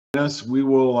us, we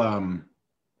will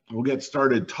we'll get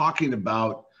started talking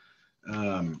about,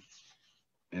 and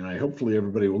hopefully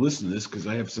everybody will listen to this because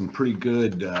I have some pretty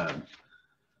good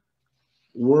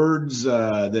words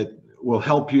that will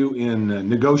help you in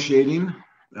negotiating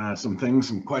some things,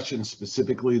 some questions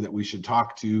specifically that we should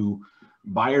talk to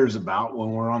buyers about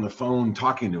when we're on the phone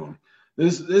talking to them.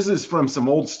 This is from some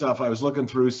old stuff. I was looking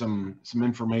through some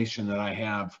information that I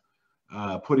have,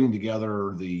 putting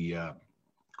together the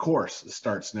course that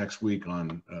starts next week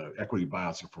on equity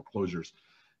buyouts and foreclosures.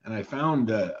 And I found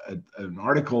an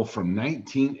article from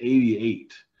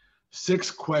 1988,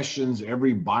 6 questions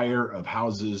every buyer of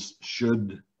houses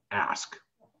should ask.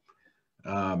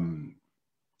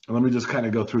 Let me just kind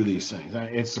of go through these things.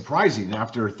 It's surprising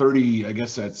after 30, I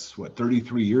guess that's what,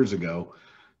 33 years ago,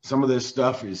 some of this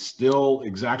stuff is still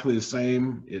exactly the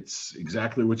same. It's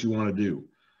exactly what you want to do.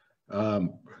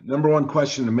 Number one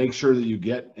question to make sure that you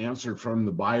get answered from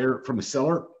the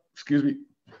seller, excuse me,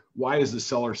 why is the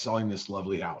seller selling this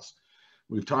lovely house?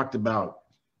 We've talked about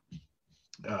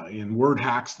in word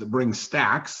hacks that bring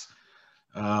stacks.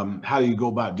 How do you go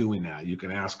about doing that? You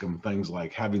can ask them things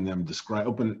like having them describe,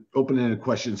 open-ended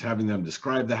questions, having them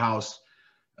describe the house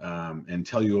and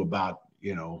tell you about,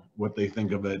 what they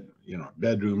think of it,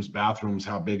 bedrooms, bathrooms,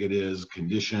 how big it is,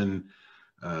 condition,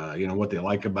 what they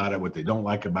like about it, what they don't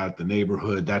like about it, the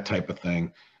neighborhood, that type of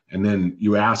thing. And then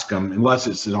you ask them, unless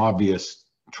it's an obvious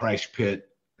trash pit,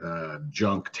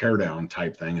 junk teardown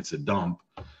type thing, it's a dump.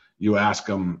 You ask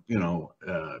them,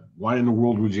 why in the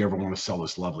world would you ever want to sell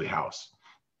this lovely house?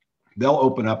 They'll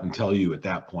open up and tell you at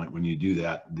that point, when you do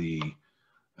that,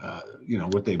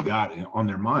 what they've got on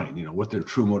their mind, what their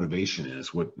true motivation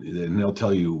is, and they'll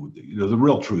tell you, the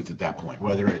real truth at that point,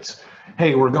 whether it's,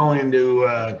 hey, we're going to,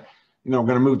 we're going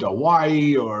to move to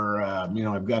Hawaii, or,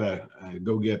 I've got to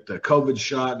go get the COVID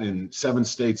shot in 7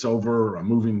 states over, or I'm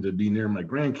moving to be near my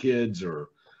grandkids, or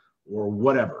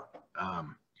whatever.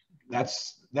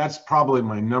 That's probably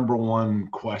my number one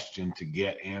question to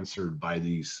get answered by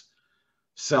these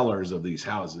sellers of these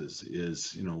houses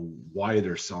is, why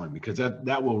they're selling, because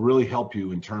that will really help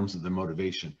you in terms of the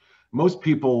motivation. Most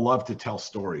people love to tell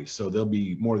stories, so they'll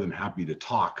be more than happy to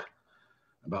talk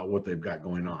about what they've got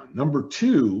going on. Number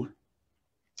 2,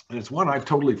 and it's one I've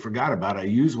totally forgot about. I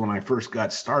used when I first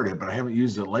got started, but I haven't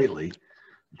used it lately.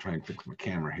 I'm trying to fix my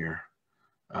camera here.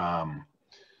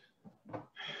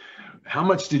 How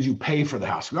much did you pay for the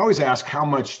house? We always ask, how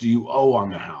much do you owe on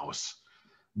the house?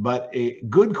 But a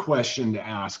good question to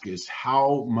ask is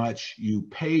how much you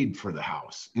paid for the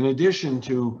house. In addition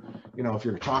to, if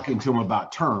you're talking to them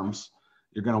about terms,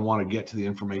 you're going to want to get to the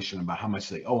information about how much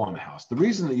they owe on the house. The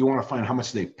reason that you want to find how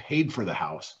much they paid for the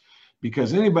house,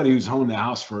 because anybody who's owned the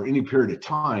house for any period of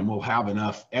time will have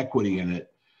enough equity in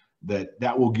it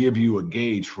that will give you a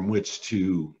gauge from which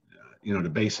to, to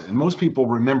base it. And most people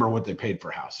remember what they paid for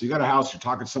a house. So you got a house, you're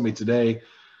talking to somebody today,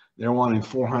 they're wanting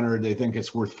 400. They think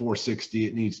it's worth 460.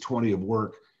 It needs 20 of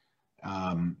work.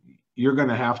 You're going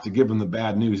to have to give them the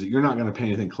bad news that you're not going to pay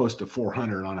anything close to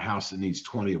 400 on a house that needs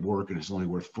 20 of work and is only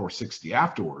worth 460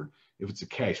 afterward if it's a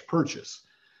cash purchase,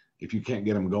 if you can't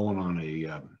get them going on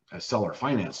a seller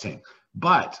finance thing.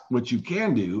 But what you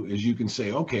can do is you can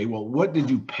say, okay, well, what did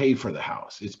you pay for the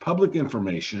house? It's public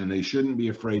information, and they shouldn't be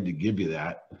afraid to give you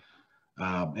that.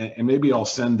 And maybe I'll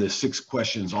send the 6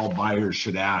 questions all buyers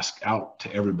should ask out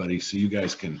to everybody so you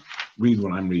guys can read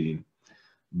what I'm reading.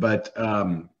 But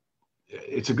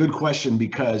it's a good question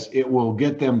because it will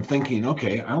get them thinking,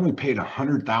 okay, I only paid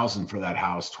 $100,000 for that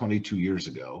house 22 years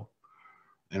ago,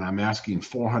 and I'm asking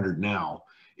 400 now.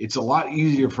 It's a lot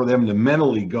easier for them to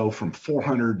mentally go from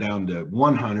 400 down to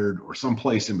 100 or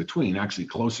someplace in between, actually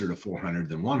closer to 400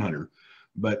 than 100.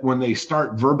 But when they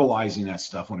start verbalizing that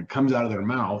stuff, when it comes out of their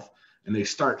mouth, and they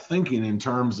start thinking in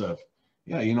terms of,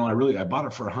 I bought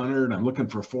it for 100. I'm looking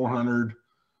for 400.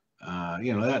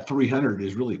 That 300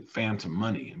 is really phantom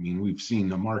money. I mean, we've seen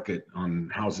the market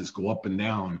on houses go up and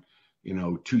down.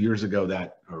 2 years ago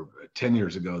or 10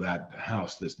 years ago, that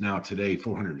house that's now today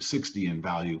 460 in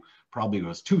value probably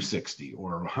was 260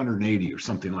 or 180 or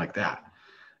something like that.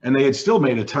 And they had still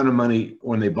made a ton of money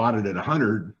when they bought it at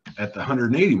 100 at the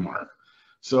 180 mark.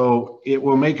 So it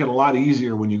will make it a lot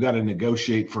easier when you got to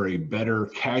negotiate for a better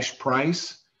cash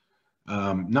price,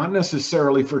 not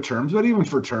necessarily for terms, but even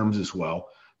for terms as well,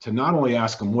 to not only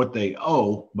ask them what they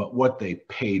owe, but what they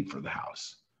paid for the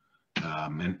house.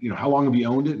 And how long have you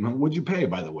owned it? And what'd you pay,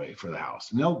 by the way, for the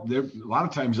house? And a lot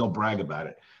of times they'll brag about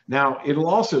it. Now, it'll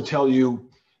also tell you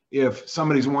if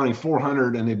somebody's wanting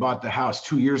 400 and they bought the house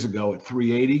 2 years ago at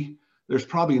 380, there's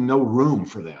probably no room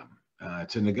for them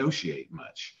to negotiate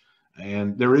much.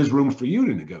 And there is room for you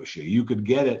to negotiate. You could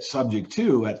get it subject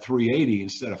to at 380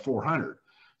 instead of 400.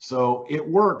 So it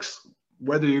works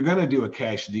whether you're going to do a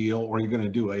cash deal or you're going to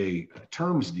do a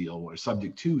terms deal or a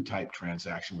subject to type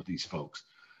transaction with these folks,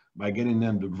 by getting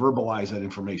them to verbalize that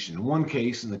information. In one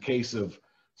case, in the case of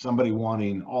somebody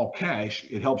wanting all cash,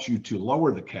 it helps you to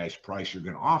lower the cash price you're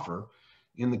going to offer.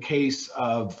 In the case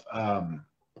of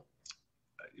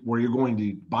where you're going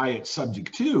to buy it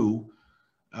subject to,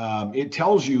 it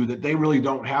tells you that they really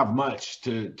don't have much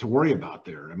to worry about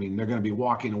there. I mean, they're going to be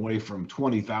walking away from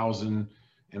 20,000,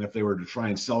 and if they were to try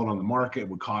and sell it on the market, it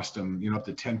would cost them, up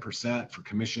to 10% for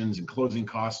commissions and closing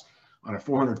costs on a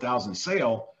 400,000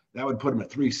 sale. That would put them at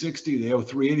 360. They owe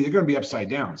 380. They're going to be upside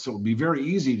down. So it would be very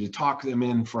easy to talk them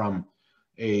in from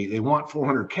they want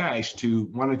 400 cash to,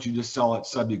 why don't you just sell it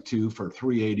subject to for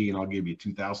 380 and I'll give you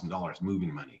 $2,000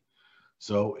 moving money.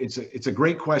 So it's a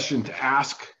great question to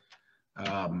ask.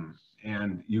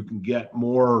 And you can get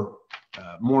more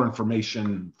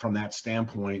information from that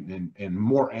standpoint and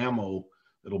more ammo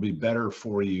that'll be better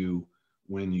for you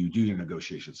when you do your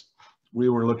negotiations. We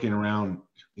were looking around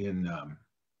in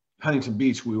Huntington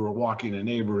Beach. We were walking a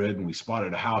neighborhood and we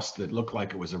spotted a house that looked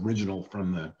like it was original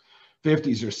from the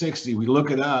 50s or 60s. We look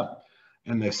it up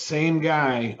and the same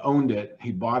guy owned it.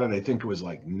 He bought it, I think it was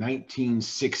like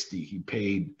 1960. He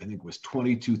paid, I think it was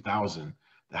 $22,000.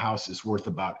 The house is worth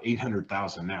about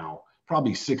 $800,000 now,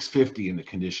 probably $650 in the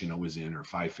condition it was in, or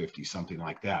 $550, something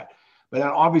like that. But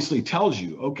that obviously tells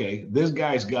you, okay, this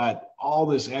guy's got all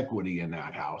this equity in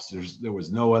that house. There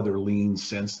was no other lien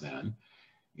since then,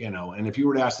 and if you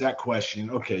were to ask that question,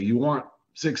 okay, you want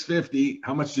 $650,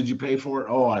 how much did you pay for it?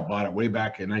 Oh, I bought it way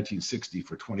back in 1960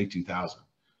 for $22,000.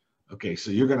 Okay,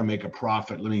 so you're going to make a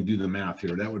profit. Let me do the math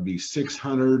here. That would be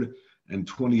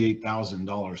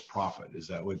 $628,000 profit. Is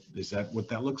that what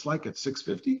that looks like at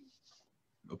 $650?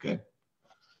 Okay.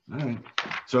 All right.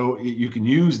 So you can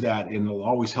use that and it'll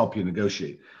always help you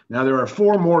negotiate. Now there are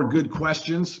 4 more good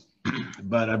questions,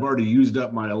 but I've already used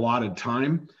up my allotted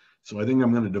time. So I think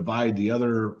I'm going to divide the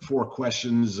other 4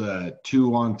 questions,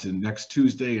 2 on to next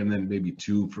Tuesday and then maybe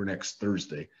 2 for next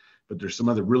Thursday. But there's some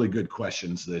other really good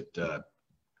questions that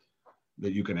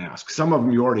you can ask. Some of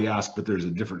them you already asked, but there's a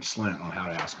different slant on how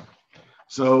to ask them.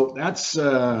 So that's,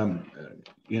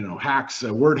 hacks,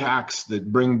 word hacks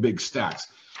that bring big stacks.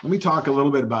 Let me talk a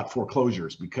little bit about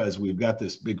foreclosures because we've got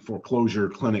this big foreclosure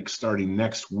clinic starting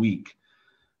next week.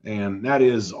 And that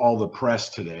is all the press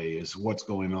today is what's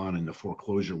going on in the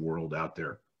foreclosure world out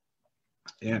there.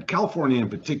 And California in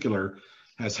particular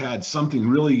has had something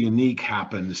really unique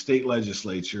happen. The state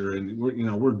legislature, and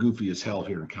we're goofy as hell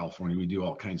here in California. We do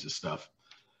all kinds of stuff.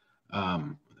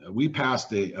 We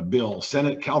passed a bill,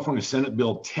 California Senate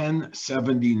Bill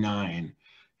 1079.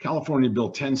 California Bill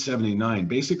 1079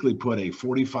 basically put a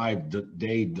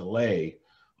 45-day delay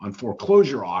on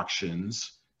foreclosure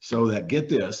auctions so that, get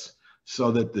this,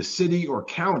 so that the city or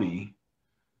county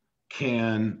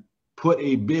can put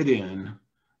a bid in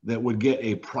that would get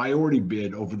a priority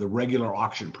bid over the regular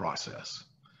auction process.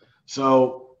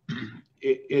 So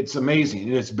it's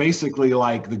amazing. It's basically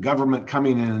like the government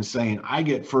coming in and saying, I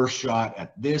get first shot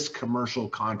at this commercial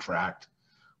contract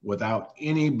without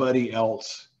anybody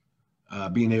else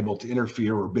being able to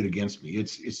interfere or bid against me.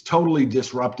 It's totally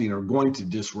disrupting or going to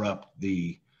disrupt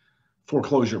the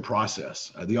foreclosure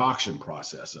process, the auction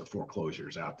process of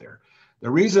foreclosures out there. The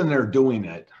reason they're doing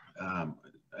it, and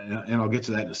I'll get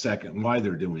to that in a second, why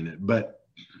they're doing it, but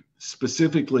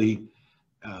specifically,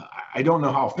 I don't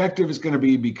know how effective it's going to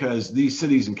be because these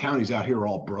cities and counties out here are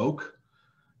all broke,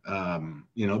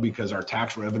 because our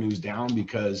tax revenue is down,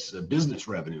 because business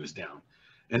revenue is down.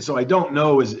 And so I don't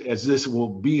know as this will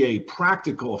be a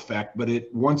practical effect, but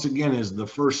it once again is the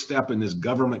first step in this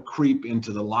government creep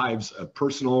into the lives of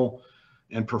personal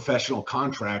and professional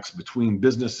contracts between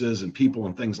businesses and people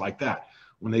and things like that.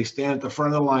 When they stand at the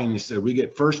front of the line and they say, we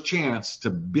get first chance to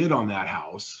bid on that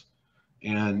house,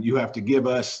 and you have to give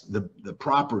us the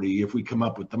property if we come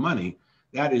up with the money,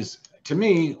 that is, to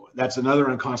me, that's another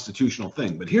unconstitutional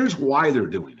thing. But here's why they're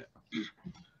doing it.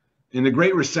 In the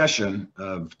Great Recession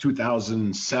of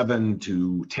 2007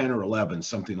 to 10 or 11,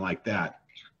 something like that,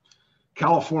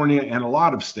 California and a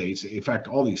lot of states, in fact,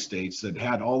 all these states that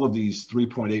had all of these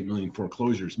 3.8 million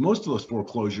foreclosures, most of those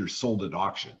foreclosures sold at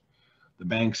auction. The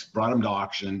banks brought them to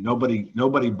auction.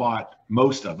 Nobody bought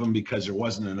most of them because there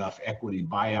wasn't enough equity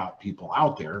buyout people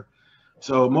out there.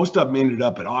 So most of them ended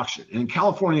up at auction. And in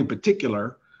California in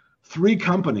particular, 3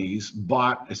 companies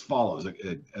bought as follows. A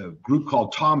group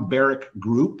called Tom Barrack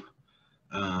Group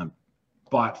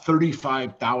bought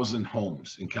 35,000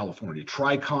 homes in California.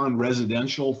 Tricon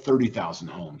Residential, 30,000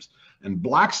 homes. And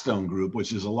Blackstone Group,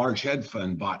 which is a large hedge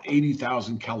fund, bought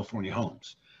 80,000 California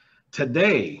homes.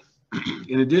 Today,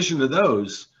 in addition to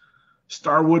those,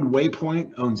 Starwood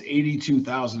Waypoint owns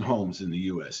 82,000 homes in the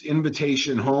U.S.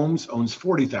 Invitation Homes owns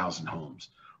 40,000 homes.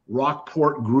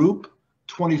 Rockport Group,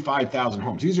 25,000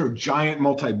 homes. These are giant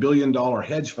multi-billion-dollar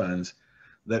hedge funds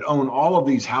that own all of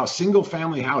these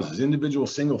single-family houses, individual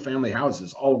single-family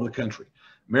houses all over the country.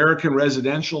 American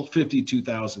Residential,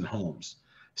 52,000 homes.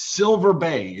 Silver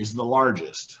Bay is the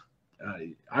largest.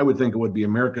 I would think it would be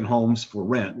American Homes for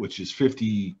Rent, which is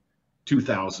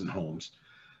 52,000 homes.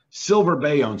 Silver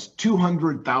Bay owns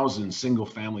 200,000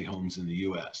 single-family homes in the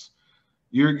U.S.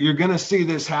 You're going to see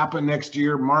this happen next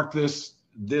year. Mark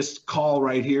this call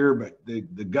right here, but the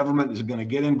government is going to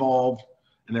get involved,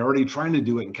 and they're already trying to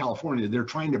do it in California. They're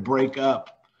trying to break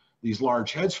up these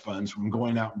large hedge funds from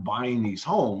going out and buying these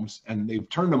homes, and they've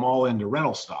turned them all into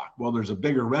rental stock. Well, there's a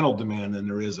bigger rental demand than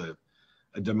there is a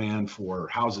demand for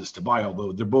houses to buy,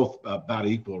 although they're both about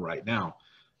equal right now.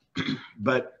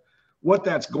 But what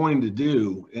that's going to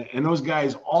do, and those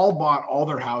guys all bought all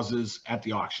their houses at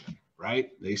the auction, right?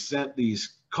 They sent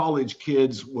these college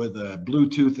kids with a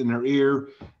Bluetooth in their ear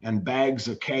and bags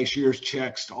of cashier's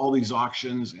checks to all these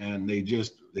auctions, and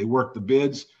they worked the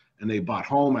bids, and they bought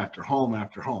home after home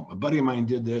after home. A buddy of mine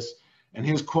did this, and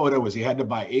his quota was he had to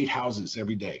buy 8 houses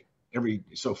every day.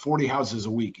 So 40 houses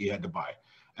a week he had to buy.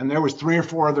 And there was 3 or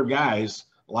 4 other guys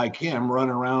like him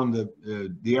running around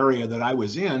the area that I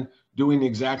was in doing the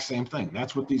exact same thing.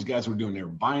 That's what these guys were doing. They were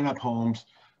buying up homes.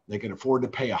 They could afford to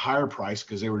pay a higher price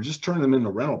because they were just turning them into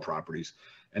rental properties.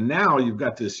 And now you've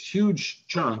got this huge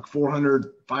chunk, 400,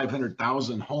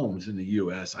 500,000 homes in the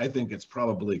U.S. I think it's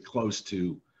probably close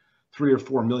to 3 or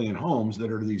 4 million homes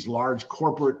that are these large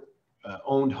corporate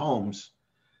owned homes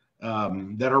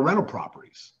that are rental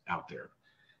properties out there.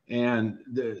 And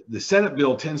the Senate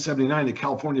Bill 1079 that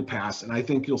California passed, and I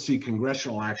think you'll see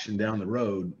congressional action down the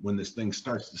road when this thing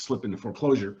starts to slip into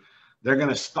foreclosure. They're going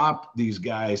to stop these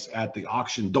guys at the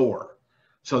auction door.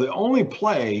 So the only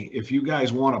play, if you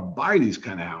guys want to buy these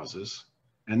kind of houses,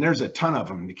 and there's a ton of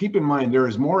them, to keep in mind there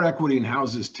is more equity in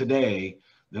houses today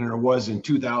than there was in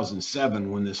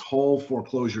 2007 when this whole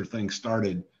foreclosure thing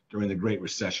started during the Great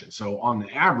Recession. So on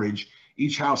the average,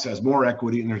 each house has more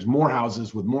equity, and there's more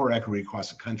houses with more equity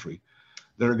across the country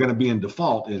that are going to be in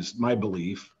default, is my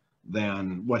belief,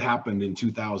 than what happened in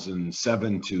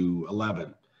 2007 to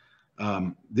 11.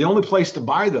 The only place to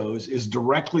buy those is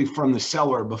directly from the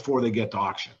seller before they get to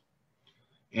auction.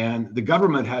 And the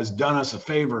government has done us a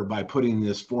favor by putting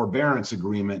this forbearance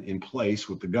agreement in place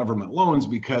with the government loans,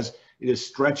 because it is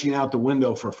stretching out the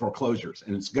window for foreclosures.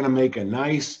 And it's going to make a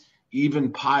nice,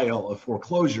 even pile of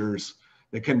foreclosures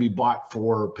that can be bought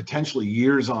for potentially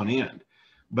years on end.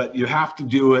 But you have to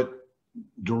do it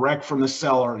direct from the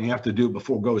seller, and you have to do it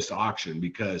before it goes to auction,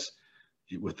 because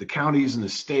with the counties and the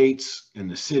states and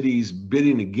the cities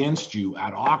bidding against you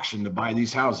at auction to buy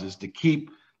these houses to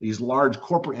keep these large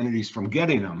corporate entities from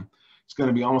getting them, it's going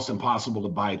to be almost impossible to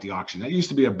buy at the auction. That used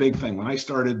to be a big thing. When I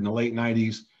started in the late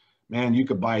 90s, man, you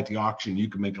could buy at the auction. You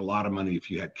could make a lot of money if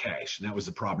you had cash. And that was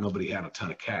the problem. Nobody had a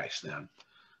ton of cash then.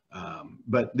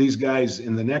 But these guys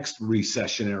in the next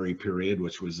recessionary period,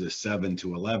 which was this 7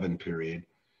 to 11 period,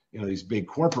 these big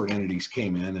corporate entities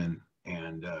came in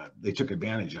and they took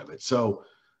advantage of it. So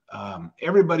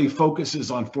everybody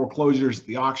focuses on foreclosures at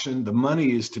the auction. The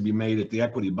money is to be made at the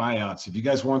equity buyouts. If you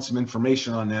guys want some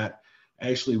information on that,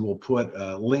 Ashley will put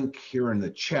a link here in the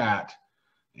chat.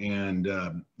 And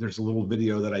there's a little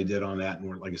video that I did on that.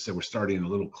 And like I said, we're starting a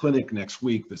little clinic next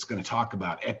week that's going to talk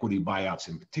about equity buyouts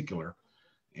in particular.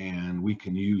 And we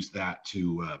can use that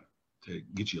to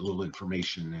get you a little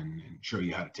information and show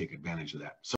you how to take advantage of that. So